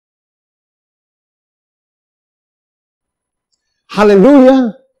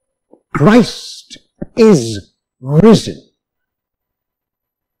Hallelujah, Christ is risen.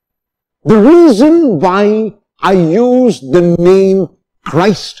 The reason why I use the name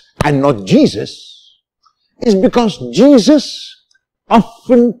Christ and not Jesus is because Jesus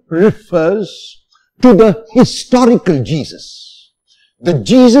often refers to the historical Jesus. The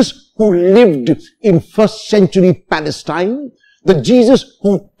Jesus who lived in first century Palestine, the Jesus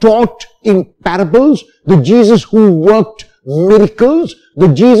who taught in parables, the Jesus who worked miracles, the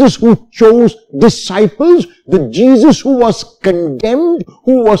Jesus who chose disciples, the Jesus who was condemned,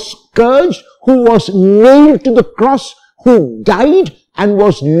 who was scourged, who was nailed to the cross, who died and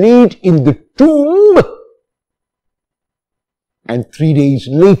was laid in the tomb. And 3 days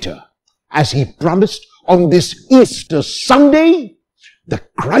later, as he promised on this Easter Sunday, the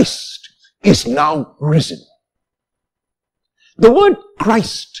Christ is now risen. The word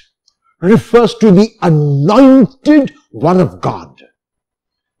Christ refers to the anointed one of God.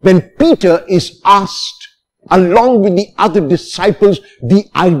 When Peter is asked, along with the other disciples, the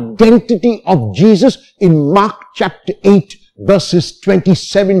identity of Jesus in Mark chapter 8, verses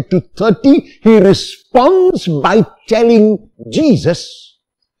 27 to 30, he responds by telling Jesus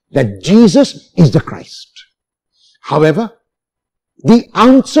that Jesus is the Christ. However, the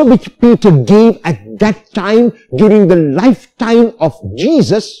answer which Peter gave at that time during the lifetime of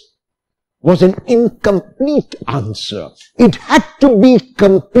Jesus was an incomplete answer. It had to be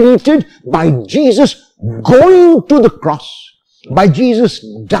completed by Jesus going to the cross, by Jesus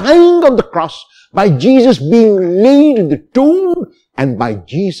dying on the cross, by Jesus being laid in the tomb, and by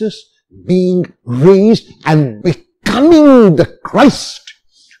Jesus being raised and becoming the Christ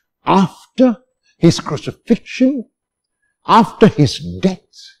after his crucifixion, after his death,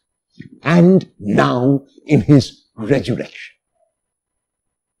 and now in his resurrection.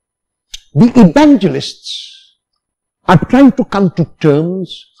 The evangelists are trying to come to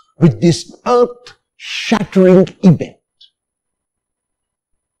terms with this earth-shattering event.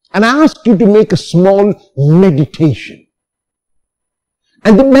 And I ask you to make a small meditation.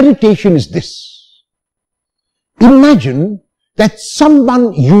 And the meditation is this. Imagine that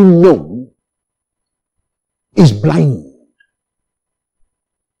someone you know is blind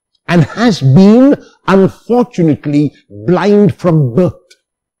and has been, unfortunately, blind from birth.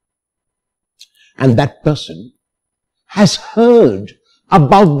 And that person has heard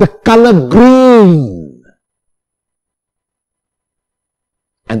about the color green.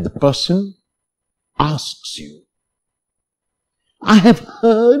 And the person asks you, I have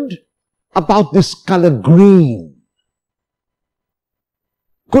heard about this color green.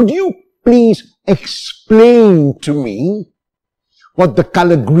 Could you please explain to me what the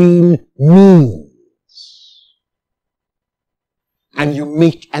color green means? And you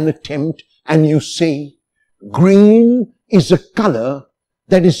make an attempt and you say, green is a color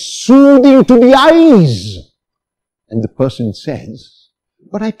that is soothing to the eyes. And the person says,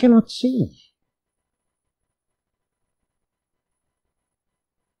 but I cannot see.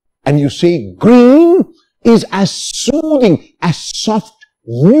 And you say, green is as soothing as soft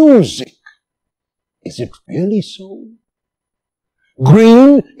music. Is it really so?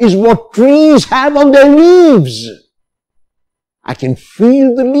 Green is what trees have on their leaves. I can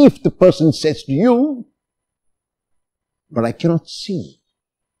feel the leaf, the person says to you, but I cannot see.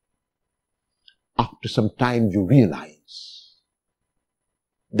 After some time you realize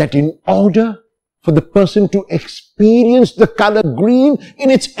that in order for the person to experience the color green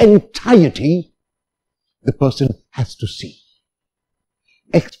in its entirety, the person has to see.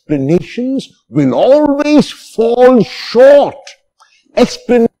 Explanations will always fall short.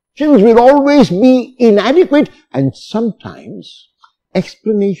 Explanations will always be inadequate, and sometimes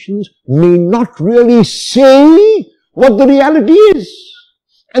explanations may not really say what the reality is.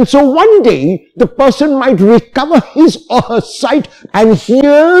 And so one day the person might recover his or her sight and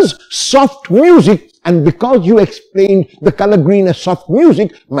hears soft music, and because you explained the color green as soft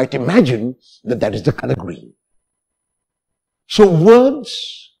music, might imagine that that is the color green. So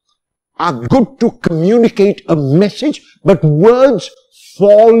words are good to communicate a message, but words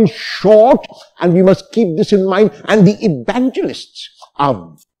fall short, and we must keep this in mind, and the evangelists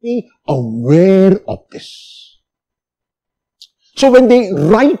are very aware of this. So when they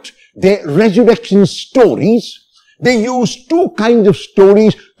write their resurrection stories, they use two kinds of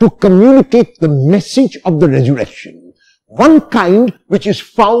stories to communicate the message of the resurrection. One kind, which is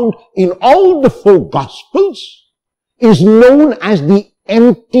found in all the four Gospels, is known as the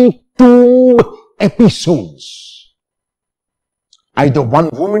empty tomb episodes. Either one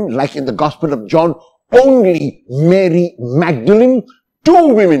woman, like in the Gospel of John, only Mary Magdalene, two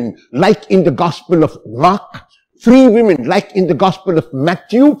women, like in the Gospel of Mark, 3 women like in the Gospel of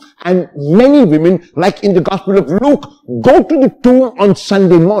Matthew and many women like in the Gospel of Luke go to the tomb on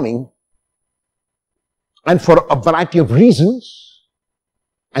Sunday morning, and for a variety of reasons,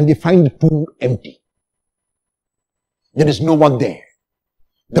 and they find the tomb empty. There is no one there.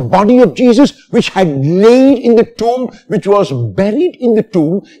 The body of Jesus, which had laid in the tomb, which was buried in the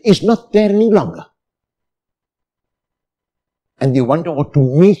tomb, is not there any longer. And they wonder what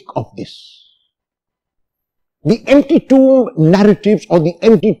to make of this. The empty tomb narratives or the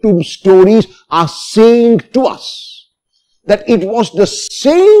empty tomb stories are saying to us that it was the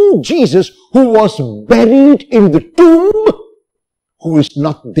same Jesus who was buried in the tomb who is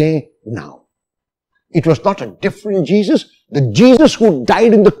not there now. It was not a different Jesus. The Jesus who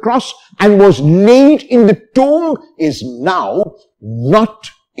died on the cross and was laid in the tomb is now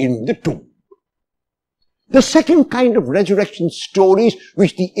not in the tomb. The second kind of resurrection stories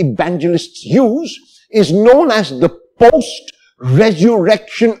which the evangelists use is known as the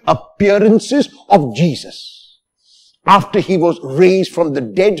post-resurrection appearances of Jesus. After he was raised from the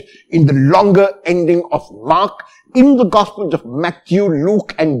dead in the longer ending of Mark, in the Gospels of Matthew,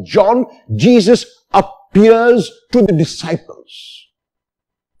 Luke, and John, Jesus appears to the disciples.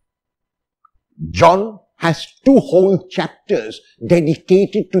 John has 2 whole chapters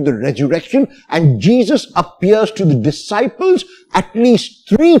dedicated to the resurrection, and Jesus appears to the disciples at least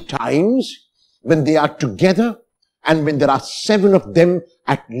 3 times when they are together and when there are 7 of them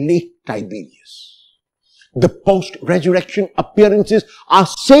at Lake Tiberias. The post-resurrection appearances are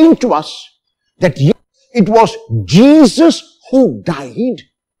saying to us that yes, it was Jesus who died,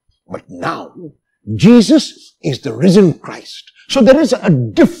 but now Jesus is the risen Christ. So there is a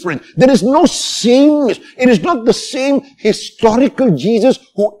difference. There is no sameness. It is not the same historical Jesus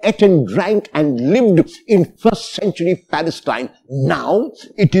who ate and drank and lived in first century Palestine. Now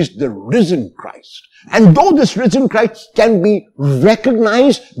it is the risen Christ. And though this risen Christ can be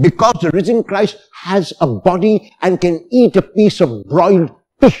recognized because the risen Christ has a body and can eat a piece of broiled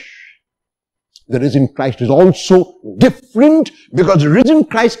fish, the risen Christ is also different because the risen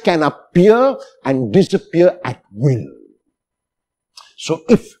Christ can appear and disappear at will. So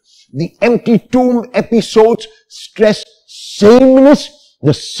if the empty tomb episodes stress sameness,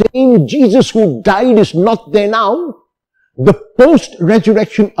 the same Jesus who died is not there now, the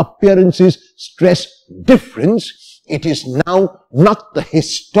post-resurrection appearances stress difference. It is now not the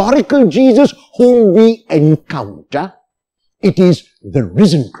historical Jesus whom we encounter. It is the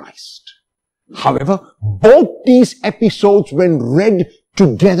risen Christ. However, both these episodes, when read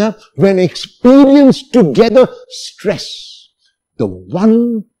together, when experienced together, stress the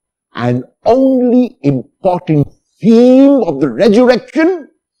one and only important theme of the resurrection,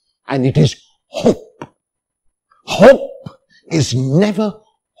 and it is hope. Hope is never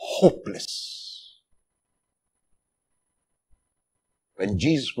hopeless. When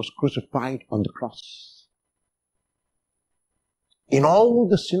Jesus was crucified on the cross, in all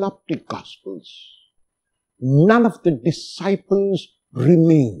the synoptic gospels, none of the disciples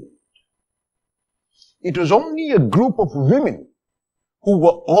remained. It was only a group of women who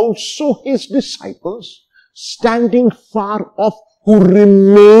were also his disciples, standing far off, who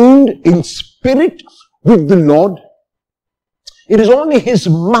remained in spirit with the Lord. It is only his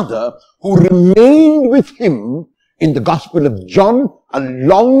mother who remained with him in the Gospel of John,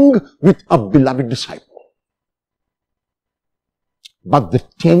 along with a beloved disciple. But the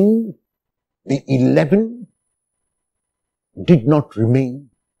 10, the 11 did not remain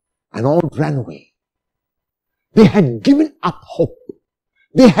and all ran away. They had given up hope.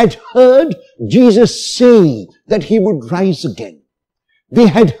 They had heard Jesus say that he would rise again. They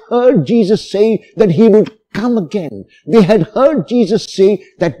had heard Jesus say that he would come again. They had heard Jesus say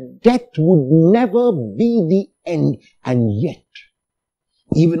that death would never be the end. And yet,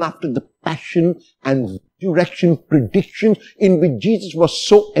 even after the passion and resurrection predictions in which Jesus was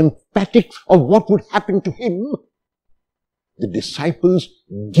so emphatic of what would happen to him, the disciples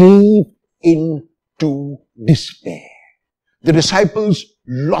gave in to despair. The disciples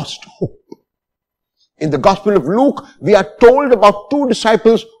lost hope. In the Gospel of Luke, we are told about 2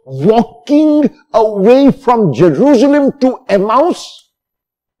 disciples walking away from Jerusalem to Emmaus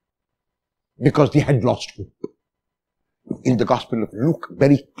because they had lost hope. In the Gospel of Luke,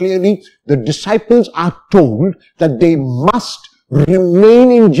 very clearly, the disciples are told that they must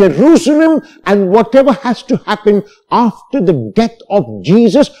remain in Jerusalem, and whatever has to happen after the death of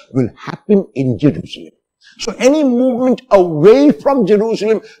Jesus will happen in Jerusalem. So any movement away from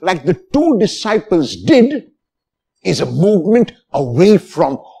Jerusalem, like the 2 disciples did, is a movement away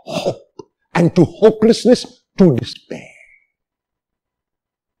from hope, and to hopelessness, to despair.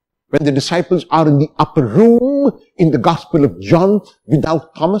 when the disciples are in the upper room in the Gospel of John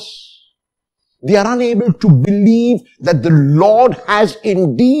without Thomas, they are unable to believe that the Lord has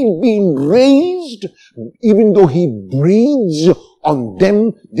indeed been raised, even though he breathes on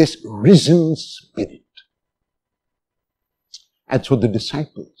them this risen Spirit. And so the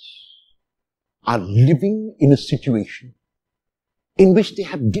disciples are living in a situation in which they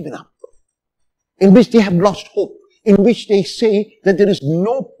have given up, in which they have lost hope, in which they say that there is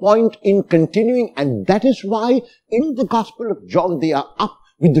no point in continuing, and that is why in the Gospel of John they are up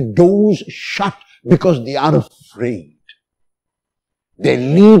with the doors shut because they are afraid. Their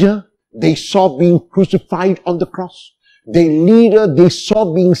leader they saw being crucified on the cross. Their leader they saw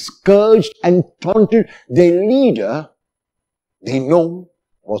being scourged and taunted. Their leader they know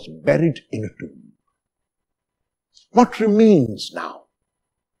was buried in a tomb. What remains now?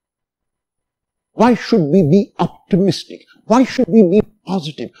 Why should we be optimistic? Why should we be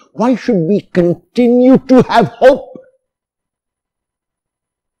positive? Why should we continue to have hope?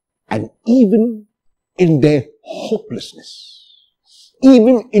 And even in their hopelessness,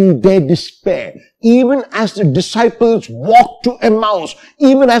 even in their despair, even as the disciples walked to Emmaus,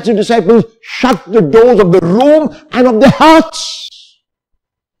 even as the disciples shut the doors of the room and of their hearts,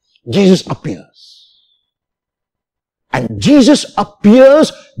 Jesus appears. And Jesus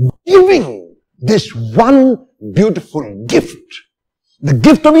appears giving this one beautiful gift. The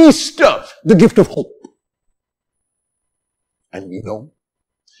gift of Easter, the gift of hope. And we know,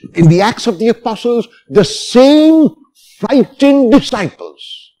 in the Acts of the Apostles, the same frightened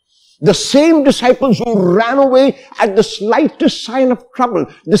disciples, the same disciples who ran away at the slightest sign of trouble,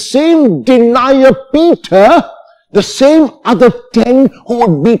 the same denier Peter, the same other 10 who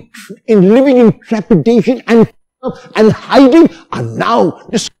would be living in trepidation and hiding, are now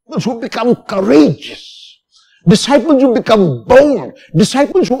disciples who become courageous, disciples who become bold,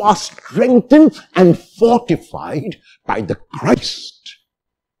 disciples who are strengthened and fortified by the Christ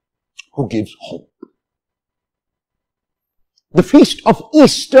who gives hope. The feast of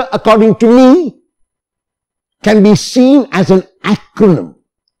Easter, according to me, can be seen as an acronym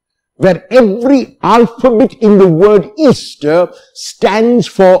where every alphabet in the word Easter stands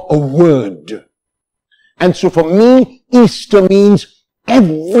for a word. And so for me, Easter means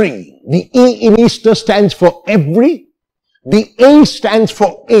every. The E in Easter stands for every. The A stands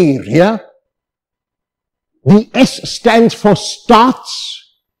for area. The S stands for starts.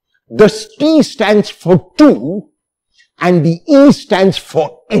 The T stands for to. And the E stands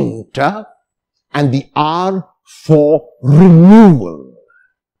for enter. And the R for renewal.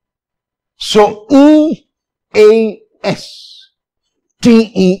 So E-A-S-T-E-R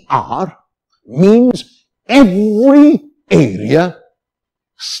means every area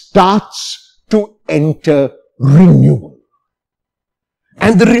starts to enter renewal.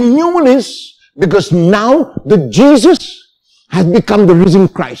 And the renewal is because now the Jesus has become the risen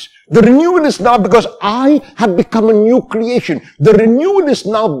Christ. The renewal is now because I have become a new creation. The renewal is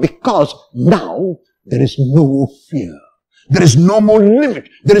now because now there is no more fear. There is no more limit.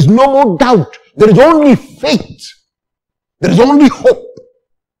 There is no more doubt. There is only faith. There is only hope.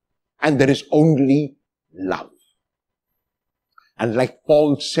 And there is only love. And like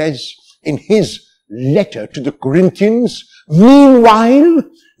Paul says in his letter to the Corinthians, meanwhile,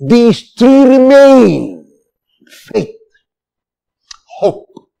 these three remain: faith, hope,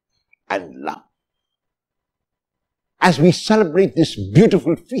 and love. As we celebrate this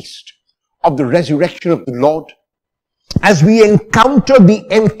beautiful feast of the resurrection of the Lord, as we encounter the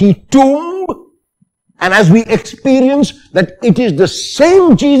empty tomb, and as we experience that it is the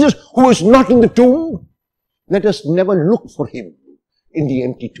same Jesus who is not in the tomb, let us never look for him in the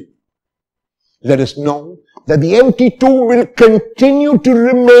empty tomb. Let us know that the empty tomb will continue to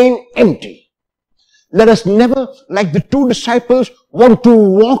remain empty. Let us never, like the two disciples, want to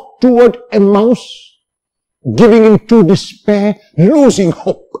walk toward Emmaus, giving into despair, losing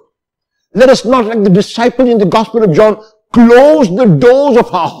hope. Let us not, like the disciples in the Gospel of John, close the doors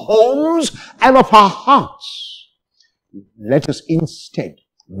of our homes and of our hearts. Let us instead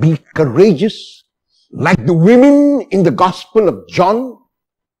be courageous, like the women in the Gospel of John,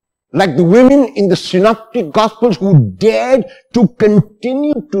 like the women in the Synoptic Gospels who dared to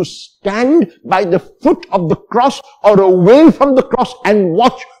continue to stand by the foot of the cross or away from the cross and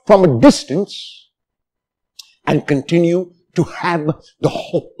watch from a distance and continue to have the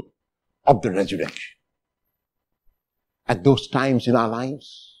hope of the resurrection. At those times in our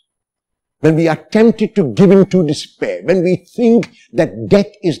lives, when we are tempted to give in to despair, when we think that death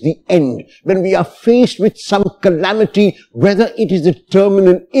is the end, when we are faced with some calamity, whether it is a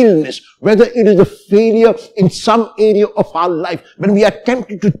terminal illness, whether it is a failure in some area of our life, when we are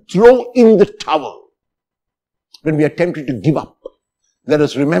tempted to throw in the towel, when we are tempted to give up, let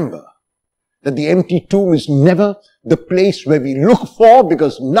us remember that the empty tomb is never the place where we look for,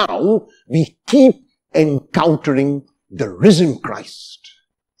 because now we keep encountering the risen Christ.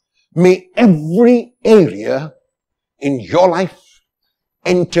 May every area in your life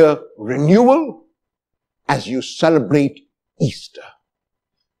enter renewal as you celebrate Easter.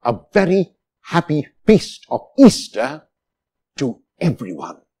 A very happy feast of Easter to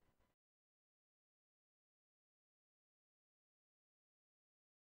everyone.